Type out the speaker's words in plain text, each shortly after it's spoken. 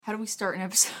How do we start an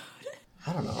episode?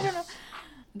 I don't know. I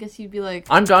guess you'd be like...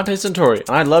 I'm Dante Centauri,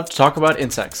 and I love to talk about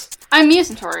insects. I'm Mia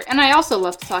Centauri, and I also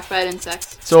love to talk about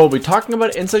insects. So we'll be talking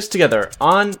about insects together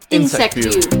on Insect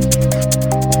View.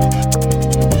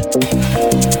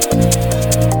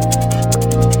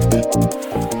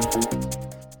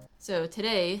 So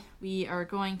today we are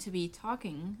going to be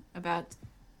talking about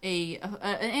an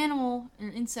animal,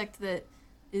 an insect that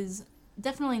is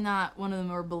definitely not one of the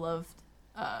more beloved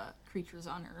creatures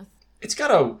on Earth. It's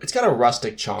got a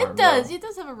rustic charm. It does. Though. It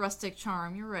does have a rustic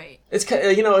charm. You're right. It's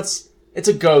it's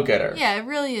a go-getter. Yeah, it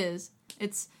really is.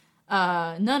 It's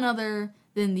none other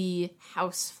than the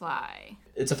housefly.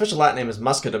 Its official Latin name is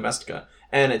Musca domestica,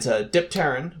 and it's a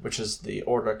dipteran, which is the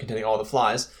order containing all the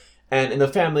flies, and in the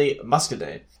family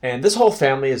Muscidae. And this whole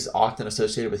family is often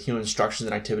associated with human structures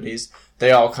and activities.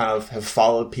 They all kind of have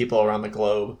followed people around the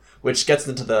globe, which gets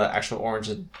into the actual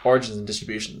origins and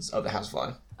distributions of the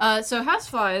housefly. So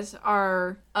houseflies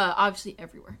are obviously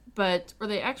everywhere, but where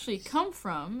they actually come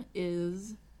from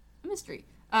is a mystery.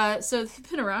 So they've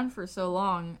been around for so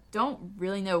long, don't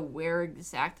really know where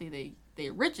exactly they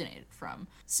originated from.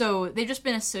 So they've just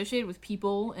been associated with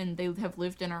people, and they have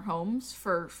lived in our homes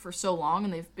for so long,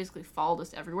 and they've basically followed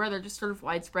us everywhere. They're just sort of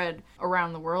widespread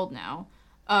around the world now.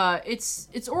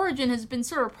 Its origin has been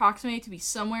sort of approximated to be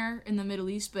somewhere in the Middle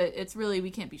East, but it's really,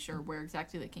 we can't be sure where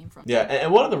exactly they came from. Yeah,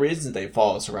 and one of the reasons they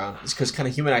follow us around is because kind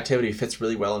of human activity fits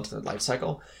really well into their life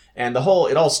cycle. And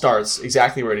it all starts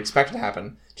exactly where you'd expect it to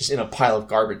happen, just in a pile of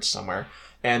garbage somewhere.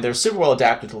 And they're super well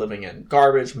adapted to living in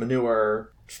garbage,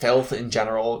 manure, filth in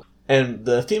general. And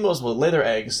the females will lay their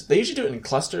eggs. They usually do it in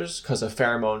clusters because a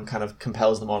pheromone kind of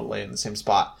compels them all to lay in the same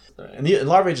spot. And the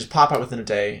larvae just pop out within a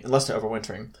day, unless they're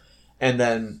overwintering. And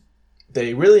then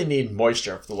they really need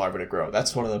moisture for the larvae to grow.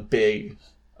 That's one of the big...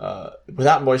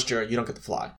 without moisture, you don't get the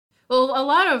fly. Well, a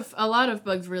lot of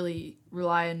bugs really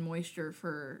rely on moisture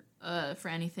for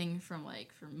anything from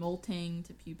molting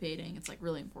to pupating. It's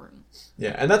really important.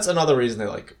 Yeah, and that's another reason they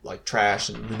like trash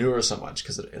and manure so much,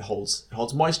 because it holds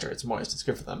moisture. It's moist. It's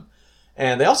good for them.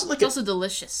 And they also It's also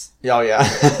delicious. Oh yeah.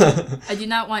 I do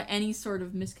not want any sort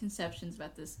of misconceptions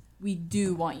about this. We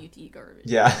do want you to eat garbage.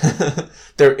 Yeah.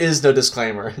 There is no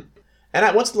disclaimer.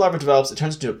 And once the larva develops, it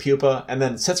turns into a pupa and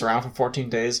then sits around for 14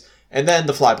 days, and then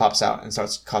the fly pops out and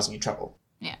starts causing you trouble.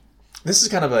 Yeah. This is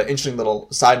kind of an interesting little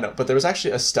side note, but there was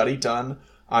actually a study done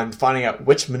on finding out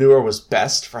which manure was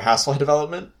best for housefly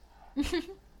development.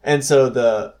 And so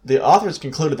the authors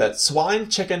concluded that swine,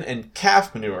 chicken, and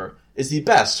calf manure is the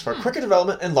best for quicker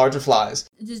development and larger flies.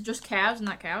 Just calves,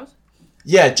 not cows?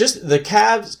 Yeah, just the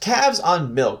calves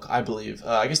on milk, I believe.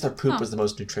 I guess their poop was the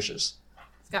most nutritious.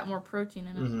 It's got more protein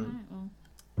in it. Mm-hmm. Right, well.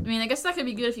 I mean, I guess that could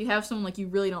be good if you have someone you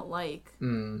really don't like.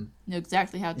 Know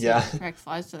exactly how to attract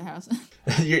flies to the house.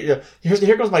 Here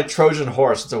comes my Trojan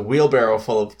horse. It's a wheelbarrow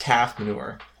full of calf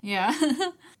manure. Yeah.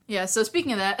 Yeah, so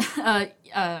speaking of that,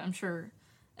 I'm sure,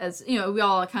 as, we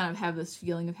all kind of have this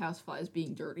feeling of houseflies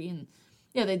being dirty, and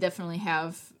yeah, they definitely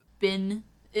have been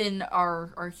in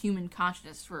our human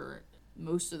consciousness for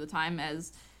most of the time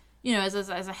as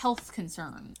a health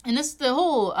concern. And this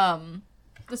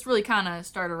really kind of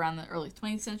started around the early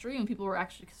 20th century when people were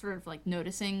actually sort of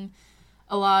noticing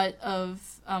a lot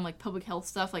of public health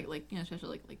stuff,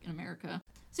 especially in America.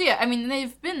 So yeah, I mean,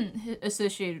 they've been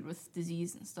associated with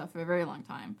disease and stuff for a very long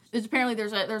time. There's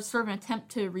sort of an attempt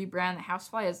to rebrand the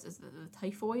housefly as the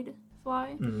typhoid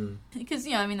fly, because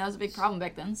that was a big problem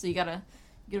back then. So you gotta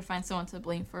find someone to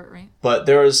blame for it, right? But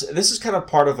this is kind of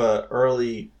part of a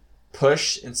early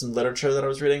push in some literature that I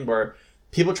was reading where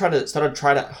people started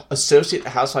to associate the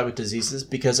housefly with diseases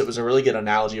because it was a really good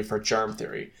analogy for germ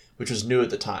theory, which was new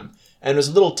at the time. And it was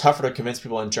a little tougher to convince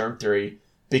people in germ theory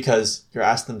because you're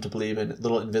asking them to believe in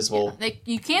little invisible... Yeah,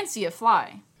 you can't see a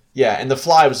fly. Yeah, and the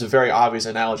fly was a very obvious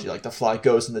analogy. The fly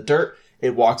goes in the dirt,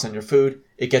 it walks on your food,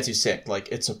 it gets you sick.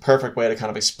 It's a perfect way to kind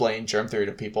of explain germ theory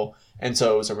to people. And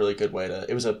so it was a really good way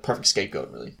it was a perfect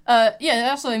scapegoat, really. Yeah,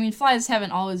 also, I mean, flies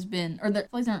haven't always been,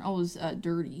 flies aren't always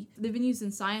dirty. They've been used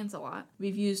in science a lot.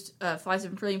 We've used, flies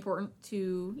have been really important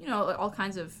to, all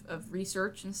kinds of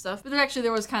research and stuff. But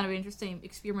there was kind of an interesting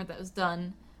experiment that was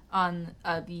done on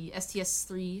the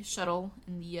STS-3 shuttle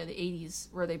in the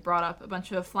 80s, where they brought up a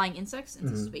bunch of flying insects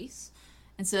into space.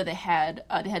 And so they had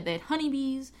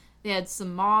honeybees, they had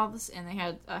some moths, and they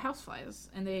had houseflies,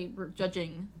 and they were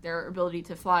judging their ability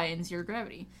to fly in zero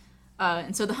gravity.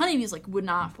 And so the honeybees would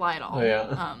not fly at all. Oh,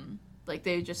 yeah.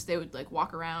 They would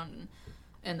walk around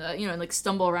and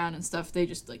stumble around and stuff. They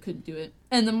just couldn't do it.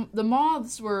 And the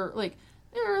moths were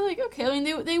they were okay. I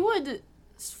mean, they would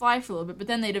fly for a little bit, but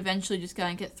then they'd eventually just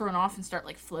kind of get thrown off and start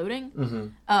like floating.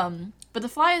 Mm-hmm. But the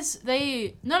flies,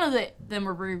 none of them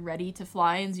were very ready to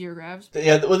fly in zero gravs.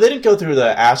 Yeah, well, they didn't go through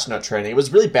the astronaut training. It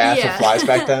was really bad for flies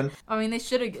back then. I mean, they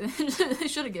should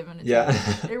have given it. Yeah,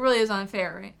 it really is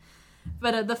unfair, right?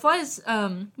 But the flies,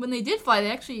 when they did fly,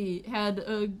 they actually had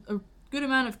a good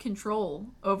amount of control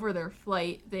over their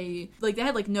flight. They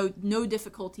had like no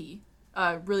difficulty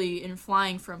really in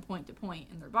flying from point to point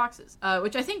in their boxes,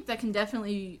 which I think that can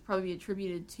definitely probably be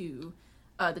attributed to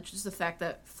just the fact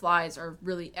that flies are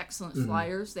really excellent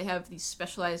flyers. They have these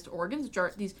specialized organs, which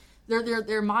are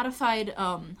they're modified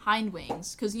hind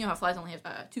wings, because you know how flies only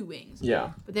have 2 wings.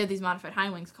 Yeah. But they have these modified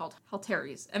hind wings called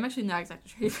halteres. I'm actually not exactly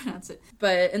sure how you pronounce it.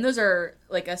 And those are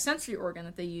like a sensory organ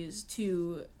that they use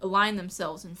to align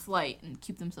themselves in flight and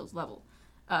keep themselves level.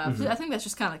 So I think that's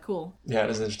just kind of cool. Yeah,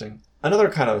 it is interesting. Another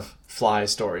kind of fly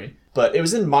story, but it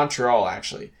was in Montreal,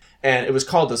 actually. And it was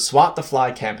called the Swat the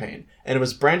Fly campaign. And it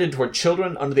was branded toward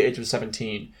children under the age of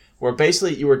 17, where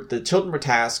basically the children were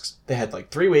tasked, they had like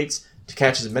 3 weeks to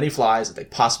catch as many flies as they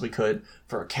possibly could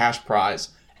for a cash prize.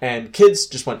 And kids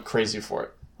just went crazy for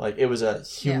it. Like, it was a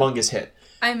humongous hit.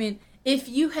 I mean, if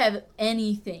you have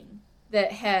anything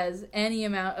that has any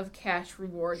amount of cash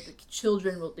reward, the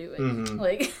children will do it. Mm-hmm.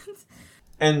 Like,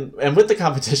 and with the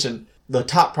competition, the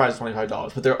top prize was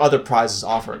 $25, but there are other prizes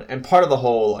offered. And part of the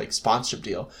whole like sponsorship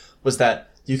deal was that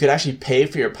you could actually pay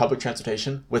for your public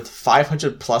transportation with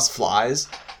 500 plus flies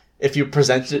if you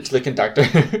presented it to the conductor.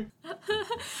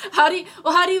 How do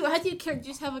you care? Do you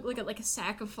just have like a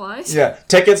sack of flies? Yeah,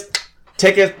 tickets,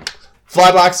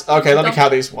 fly box. Okay, let me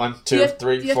count these. 1, 2,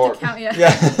 3, 4.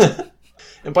 Yeah.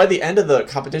 And by the end of the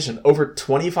competition, over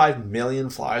 25 million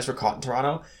flies were caught in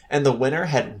Toronto, and the winner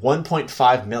had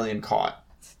 1.5 million caught.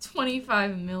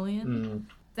 25 million?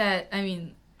 That, I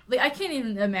mean, like, I can't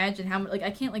even imagine how much, like,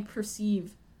 I can't, like,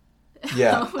 perceive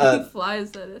how many flies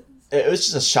that is. It was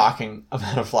just a shocking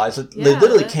amount of flies. They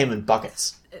literally came in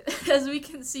buckets. As we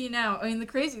can see now, I mean, the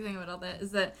crazy thing about all that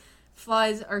is that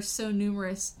flies are so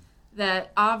numerous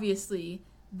that obviously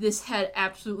this had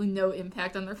absolutely no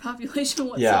impact on their population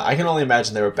whatsoever. Yeah, I can only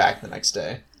imagine they were back the next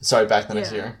day. Sorry, back the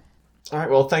next year. All right,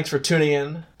 well, thanks for tuning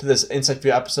in to this Insect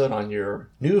View episode on your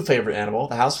new favorite animal,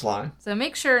 the housefly. So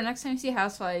make sure next time you see a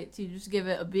housefly to just give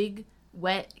it a big,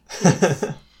 wet kiss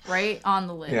right on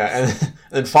the lips. Yeah, and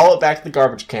then follow it back to the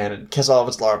garbage can and kiss all of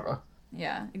its larvae.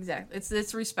 Yeah, exactly.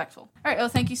 It's respectful. All right, well,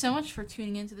 thank you so much for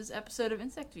tuning into this episode of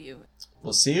Insect View.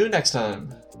 We'll see you next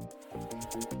time.